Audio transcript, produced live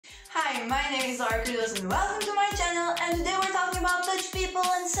Hi, my name is Lara and welcome to my channel, and today we're talking about Dutch people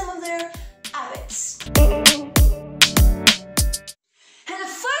and some of their habits. And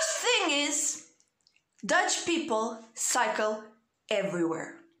the first thing is, Dutch people cycle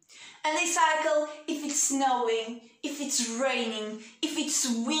everywhere. And they cycle if it's snowing, if it's raining, if it's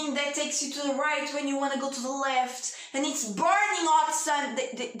wind that takes you to the right when you want to go to the left, and it's burning hot sun.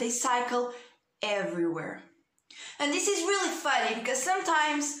 They cycle everywhere. And this is really funny because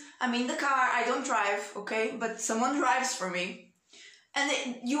sometimes I'm in the car, I don't drive, okay, but someone drives for me. And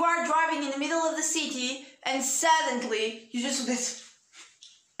you are driving in the middle of the city and suddenly you just do this.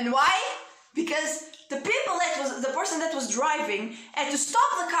 And why? Because the person that was driving had to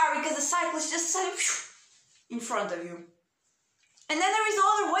stop the car because the cyclist just decided in front of you. And then there is the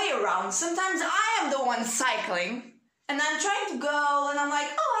other way around. Sometimes I am the one cycling and I'm trying to go and I'm like,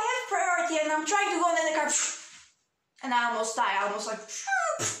 oh, I have priority, and I'm trying to go, and then the car, and I almost die. I almost like,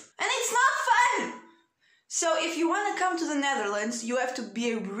 and it's not fun. So if you want to come to the Netherlands, you have to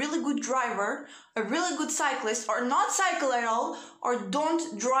be a really good driver, a really good cyclist, or not cycle at all, or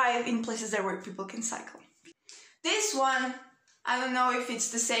don't drive in places where people can cycle. This one, I don't know if it's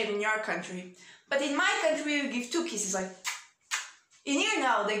the same in your country, but in my country we give two kisses, like, in here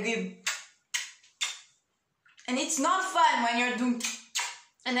now they give, and it's not fun when you're doing,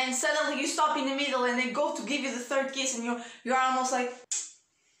 and then suddenly you stop in the middle and they go to give you the third kiss and you're almost like.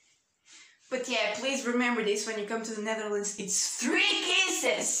 But yeah, please remember this when you come to the Netherlands, it's 3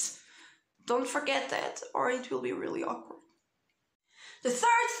 kisses! Don't forget that, or it will be really awkward. The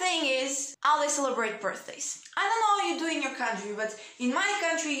third thing is how they celebrate birthdays. I don't know how you do in your country, but in my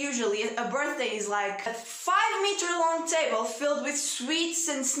country usually a birthday is like a 5-meter long table filled with sweets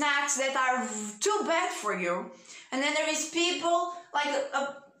and snacks that are too bad for you. And then there is people, like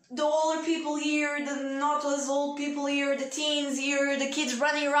the older people here, the not as old people here, the teens here, the kids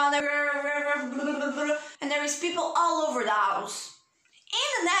running around there, and there is people all over the house.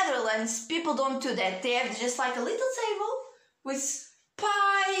 In the Netherlands, people don't do that. They have just like a little table with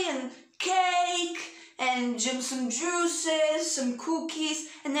pie and cake and some juices, some cookies,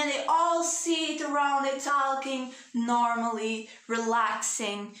 and then they all sit around it talking normally,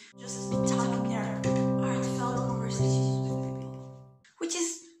 relaxing, just talking their heartfelt conversations with people, which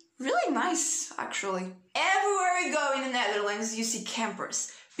is really nice, actually. Everywhere you go in the Netherlands, you see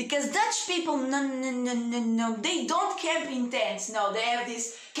campers. Because Dutch people, no, they don't camp in tents. No, they have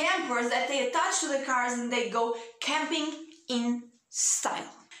these campers that they attach to the cars and they go camping in style.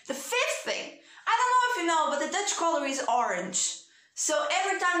 The fifth thing, I don't know if you know, but the Dutch color is orange. So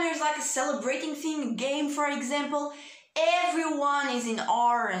every time there's like a celebrating thing, a game for example, everyone is in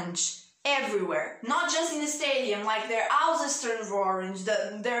orange. Everywhere, not just in the stadium, like their houses turn orange,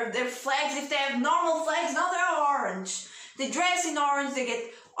 their flags, if they have normal flags, now they're orange. They dress in orange, they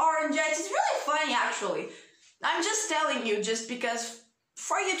get orange hats. It's really funny actually. I'm just telling you just because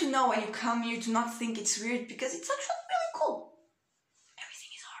for you to know when you come here to not think it's weird, because it's actually really cool.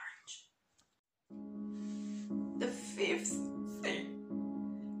 Everything is orange. The fifth thing,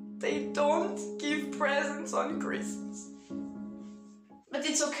 they don't give presents on Christmas. But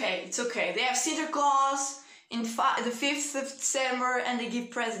it's okay, it's okay. They have Santa Claus in the 5th of December and they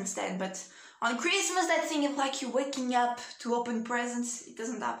give presents then. But on Christmas, that thing of like you waking up to open presents, it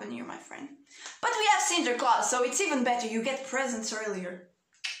doesn't happen here, my friend. But we have Santa Claus, so it's even better. You get presents earlier.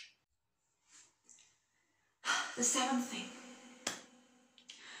 The 7th thing.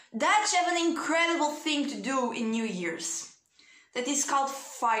 Dutch have an incredible thing to do in New Year's. That is called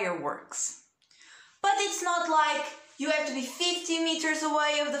fireworks. But it's not like you have to be 50 meters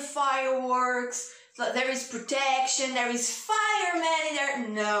away of the fireworks, there is protection, there is firemen in there.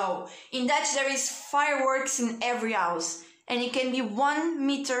 No, in Dutch there is fireworks in every house. And you can be 1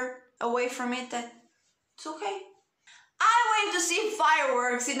 meter away from it, it's okay. I went to see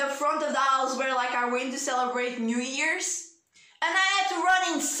fireworks in the front of the house where like I went to celebrate New Year's. And I had to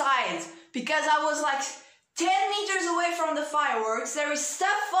run inside because I was like 10 meters away from the fireworks. There is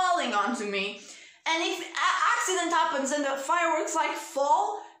stuff falling onto me. And if an accident happens and the fireworks like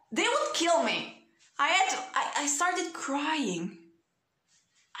fall, they would kill me. I started crying.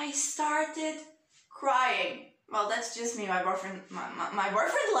 Well, that's just me, my boyfriend. My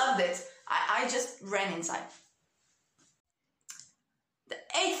boyfriend loved it. I just ran inside. The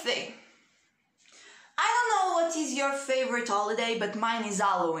 8th thing. I don't know what is your favorite holiday, but mine is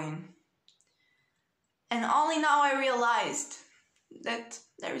Halloween. And only now I realized that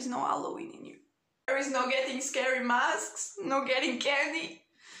there is no Halloween in you. There is no getting scary masks, no getting candy.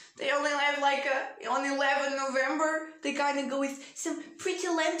 They only have like on 11 November, they kind of go with some pretty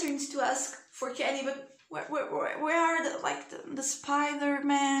lanterns to ask for candy, but where are the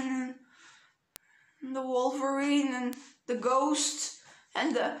Spider-Man the Wolverine and the ghost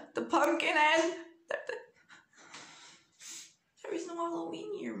and the pumpkin and there is no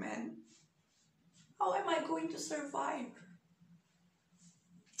Halloween here, man. How am I going to survive?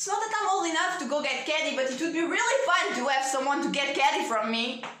 It's not that I'm old enough to go get candy, but it would be really fun to have someone to get candy from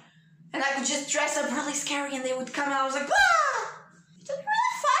me. And I could just dress up really scary and they would come and I was like, ah! It would be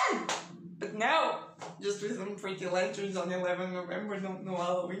really fun! But no, just with some pretty lanterns on 11 November, no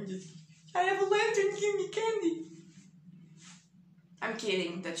Halloween, just, I have a lantern, give me candy. I'm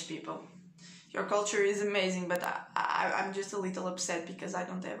kidding, Dutch people. Your culture is amazing, but I'm just a little upset because I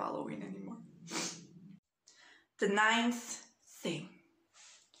don't have Halloween anymore. The 9th thing.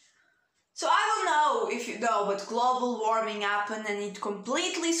 So I don't know if you know, but global warming happened and it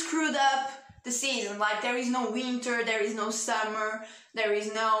completely screwed up the season. Like there is no winter, there is no summer, there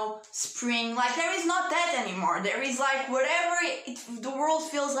is no spring. Like there is not that anymore. There is like whatever the world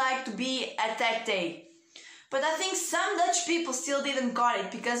feels like to be at that day. But I think some Dutch people still didn't got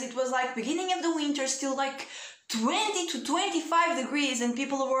it because it was like beginning of the winter, still like 20 to 25 degrees and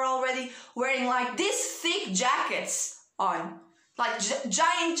people were already wearing like these thick jackets on. Like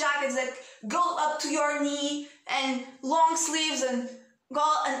giant jackets that go up to your knee and long sleeves and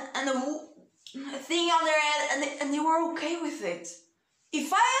and a thing on their head and they were okay with it.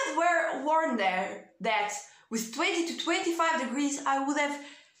 If I had worn that with 20 to 25 degrees, I would have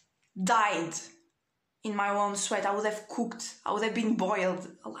died in my own sweat. I would have cooked. I would have been boiled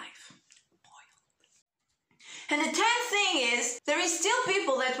alive. And the 10th thing is, there is still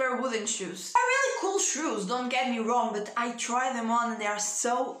people that wear wooden shoes. They're really cool shoes, don't get me wrong, but I try them on and they are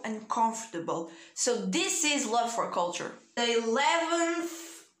so uncomfortable. So this is love for culture. The 11th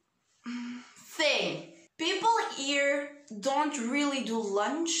thing. People here don't really do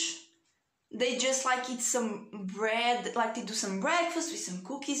lunch. They just like eat some bread, like they do some breakfast with some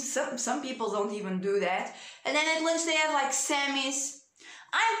cookies. Some people don't even do that. And then at lunch they have like semis.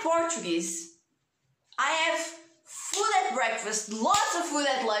 I'm Portuguese. I have food at breakfast, lots of food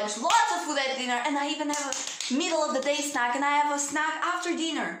at lunch, lots of food at dinner, and I even have a middle of the day snack, and I have a snack after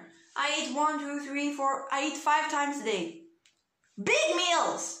dinner. I eat 1, 2, 3, 4, I eat 5 times a day. Big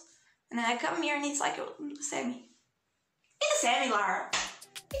meals! And then I come here and it's like a semi. Eat a semi, Lara.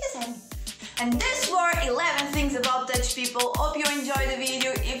 Eat a semi. And this were 11 things about Dutch people. Hope you enjoyed the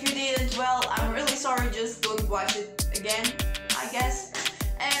video. If you didn't, well, I'm really sorry, just don't watch it again, I guess.